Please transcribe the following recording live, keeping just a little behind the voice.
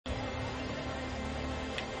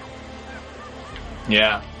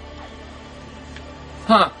Yeah.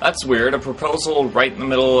 Huh, that's weird. A proposal right in the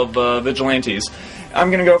middle of vigilantes. I'm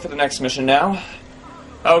gonna go for the next mission now.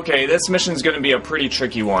 Okay, this mission's gonna be a pretty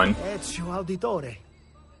tricky one. Ezio Auditore.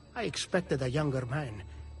 I expected a younger man.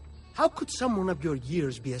 How could someone of your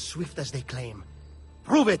years be as swift as they claim?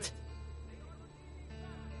 Prove it!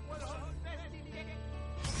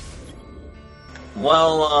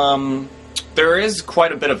 Well, there is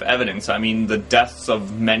quite a bit of evidence. I mean, the deaths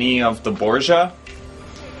of many of the Borgia.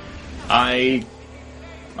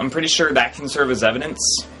 I'm pretty sure that can serve as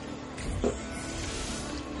evidence.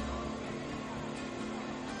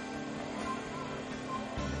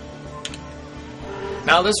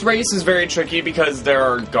 Now, this race is very tricky because there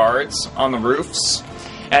are guards on the roofs,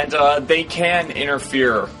 and they can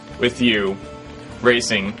interfere with you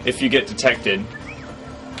racing if you get detected.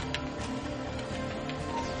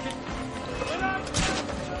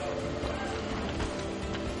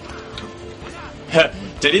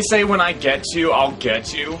 Did he say when I get you, I'll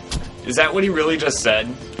get you? Is that what he really just said?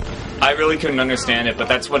 I really couldn't understand it, but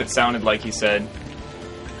that's what it sounded like he said.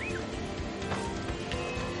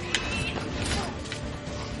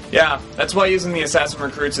 Yeah, that's why using the assassin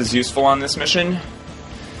recruits is useful on this mission.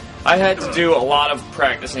 I had to do a lot of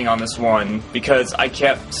practicing on this one because I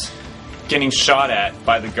kept getting shot at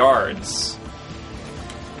by the guards.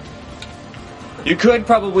 You could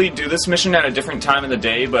probably do this mission at a different time of the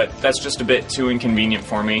day, but that's just a bit too inconvenient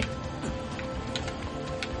for me.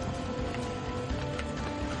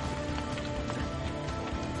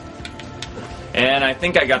 And I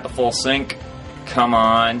think I got the full sync. Come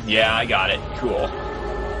on. Yeah, I got it. Cool.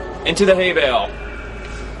 Into the hay bale.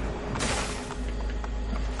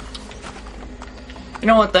 You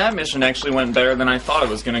know what? That mission actually went better than I thought it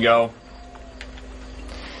was going to go.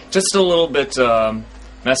 Just a little bit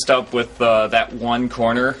messed up with that one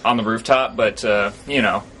corner on the rooftop, but, you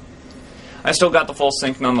know. I still got the full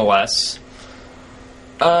sync nonetheless.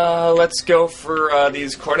 Let's go for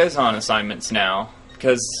these courtesan assignments now.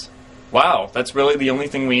 Because, wow, that's really the only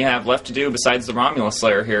thing we have left to do besides the Romulus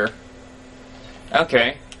Slayer here.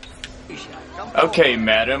 Okay. Okay,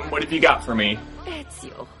 madam, what have you got for me?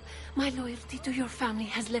 Ezio, my loyalty to your family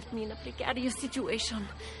has left me in a precarious situation.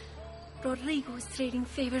 Rodrigo is trading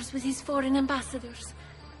favors with his foreign ambassadors.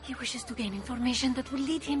 He wishes to gain information that will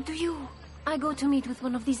lead him to you. I go to meet with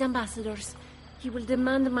one of these ambassadors. He will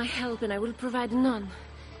demand my help and I will provide none.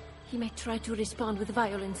 He may try to respond with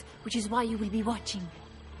violence, which is why you will be watching.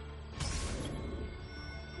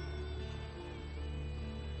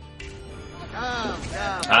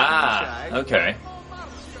 Okay.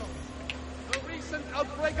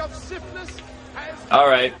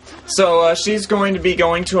 Alright, so she's going to be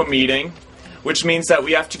going to a meeting, which means that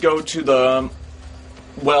we have to go to the...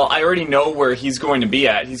 Well, I already know where he's going to be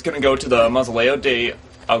at. He's going to go to the Mausoleo de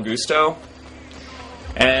Augusto,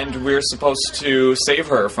 and we're supposed to save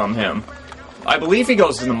her from him. I believe he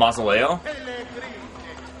goes to the Mausoleo.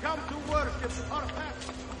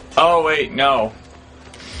 Oh, wait, no.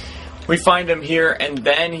 We find him here, and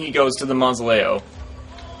then he goes to the Mausoleo.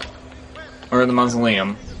 Or the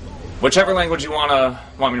Mausoleum. Whichever language you want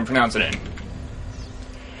me to pronounce it in.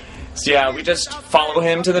 So yeah, we just follow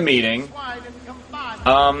him to the meeting.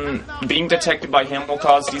 Being detected by him will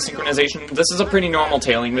cause desynchronization. This is a pretty normal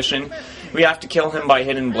tailing mission. We have to kill him by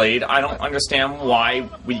Hidden Blade. I don't understand why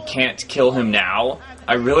we can't kill him now.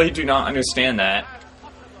 I really do not understand that.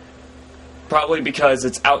 Probably because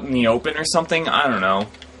it's out in the open or something. I don't know.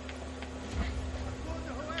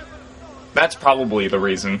 That's probably the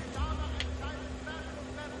reason.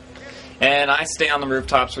 And I stay on the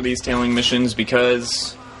rooftops for these tailing missions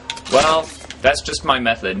because, well, that's just my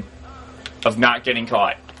method of not getting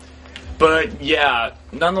caught. But yeah,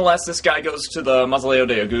 nonetheless, this guy goes to the Mausoleo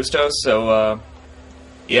de Augusto, so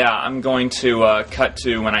yeah, I'm going to cut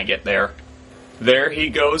to when I get there. There he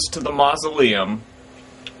goes to the mausoleum.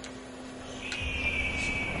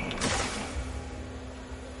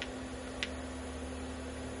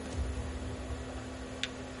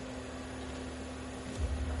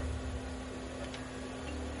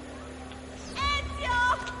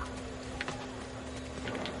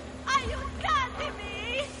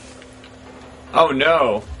 Oh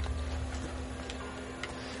no!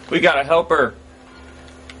 We gotta help her!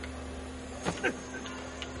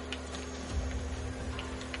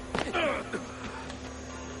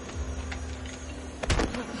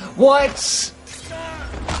 What?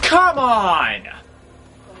 Come on!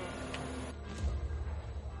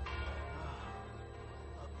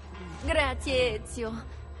 Grazie, Ezio.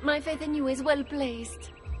 My faith in you is well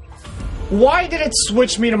placed. Why did it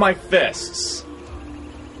switch me to my fists?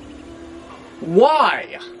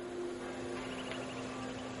 Why?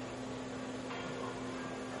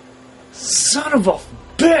 Son of a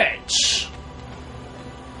bitch!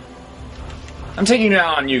 I'm taking it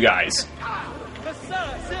out on you guys.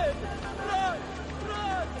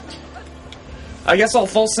 I guess I'll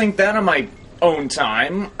full sync that on my own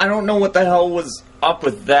time. I don't know what the hell was up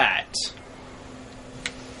with that.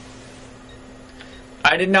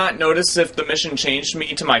 I did not notice if the mission changed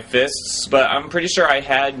me to my fists, but I'm pretty sure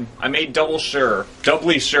I made doubly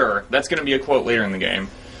sure, that's gonna be a quote later in the game,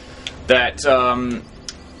 that, that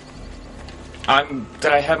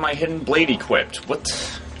I have my hidden blade equipped.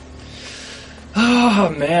 What?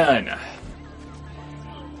 Oh, man.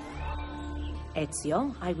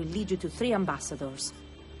 Ezio, I will lead you to 3 ambassadors.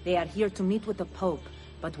 They are here to meet with the Pope,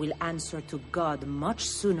 but will answer to God much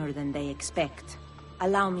sooner than they expect.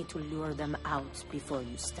 Allow me to lure them out before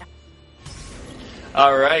you strike.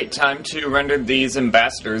 Alright, time to render these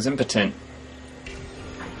ambassadors impotent.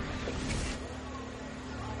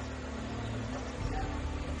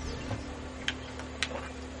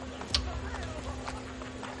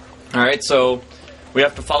 Alright, so we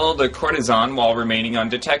have to follow the courtesan while remaining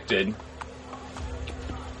undetected.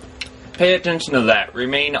 Pay attention to that.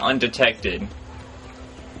 Remain undetected.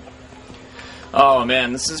 Oh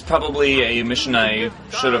man, this is probably a mission I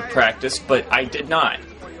should have practiced, but I did not.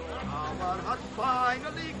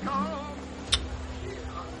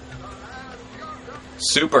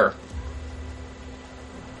 Super.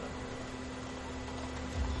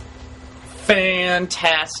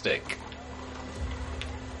 Fantastic.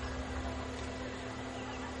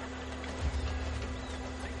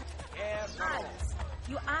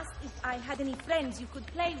 You asked if I had any friends you could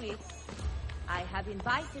play with. I have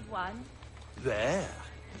invited one. Where?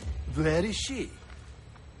 Where is she?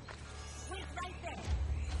 Wait right there.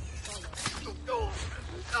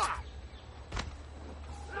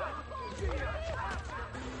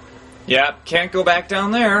 Yep, can't go back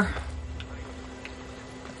down there.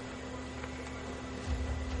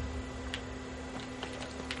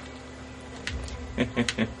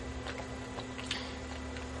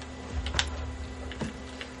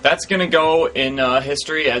 That's gonna go in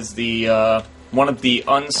history as the one of the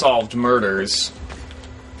unsolved murders.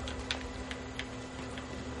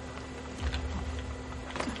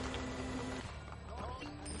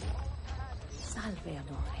 Salve,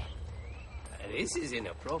 amore. This is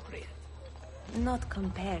inappropriate. Not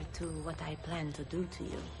compared to what I plan to do to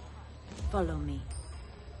you. Follow me.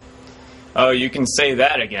 Oh, you can say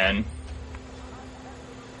that again.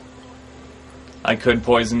 I could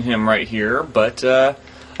poison him right here, but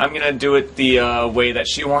I'm gonna do it the way that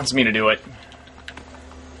she wants me to do it.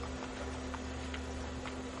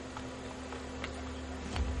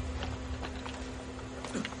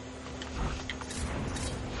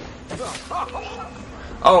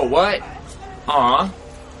 Oh, what? Aw.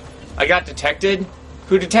 I got detected?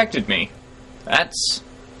 Who detected me? That's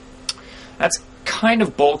kind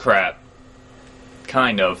of bullcrap.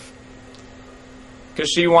 Kind of.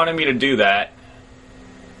 Because she wanted me to do that.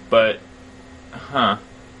 But, huh.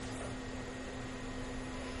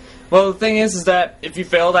 Well, the thing is that if you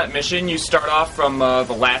fail that mission, you start off from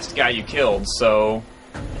the last guy you killed, so...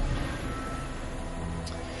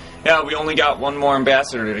 Yeah, we only got one more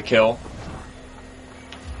ambassador to kill.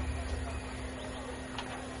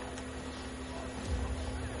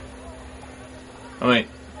 Oh, wait.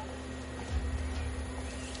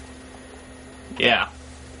 Yeah.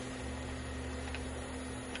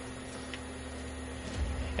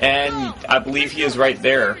 And I believe he is right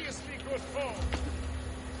there.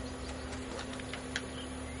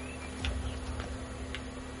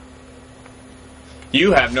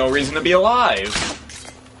 You have no reason to be alive.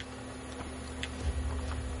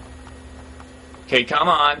 Okay, come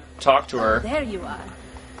on. Talk to her. There you are.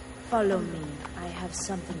 Follow me. I have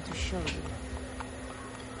something to show you.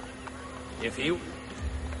 If you...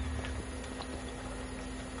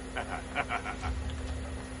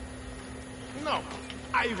 No,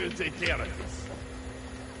 I will take care of this.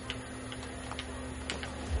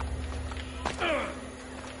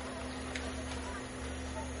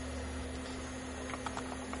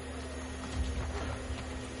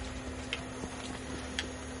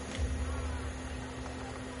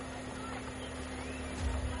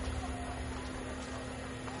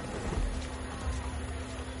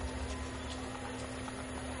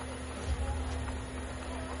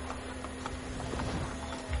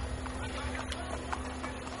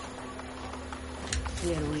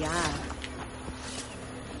 Here we are.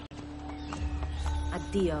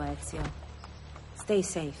 Addio, Ezio. Stay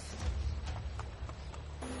safe.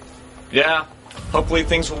 Yeah, hopefully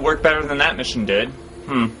things will work better than that mission did.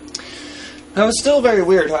 That was still very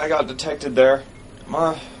weird how I got detected there.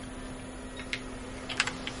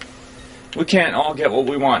 We can't all get what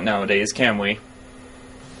we want nowadays, can we?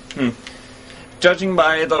 Judging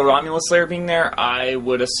by the Romulus lair being there, I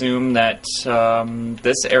would assume that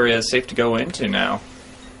this area is safe to go into now.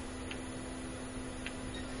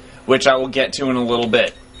 Which I will get to in a little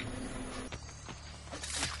bit.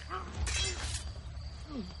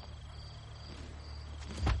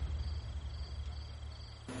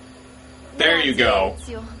 There you go.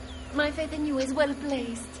 My faith in you is well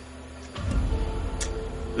placed.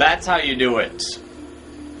 That's how you do it.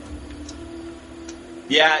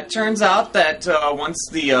 Yeah, it turns out that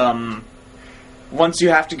once you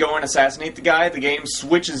have to go and assassinate the guy, the game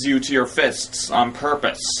switches you to your fists on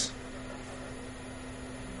purpose.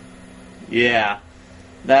 Yeah,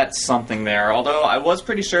 that's something there. Although I was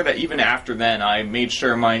pretty sure that even after then, I made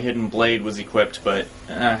sure my hidden blade was equipped, but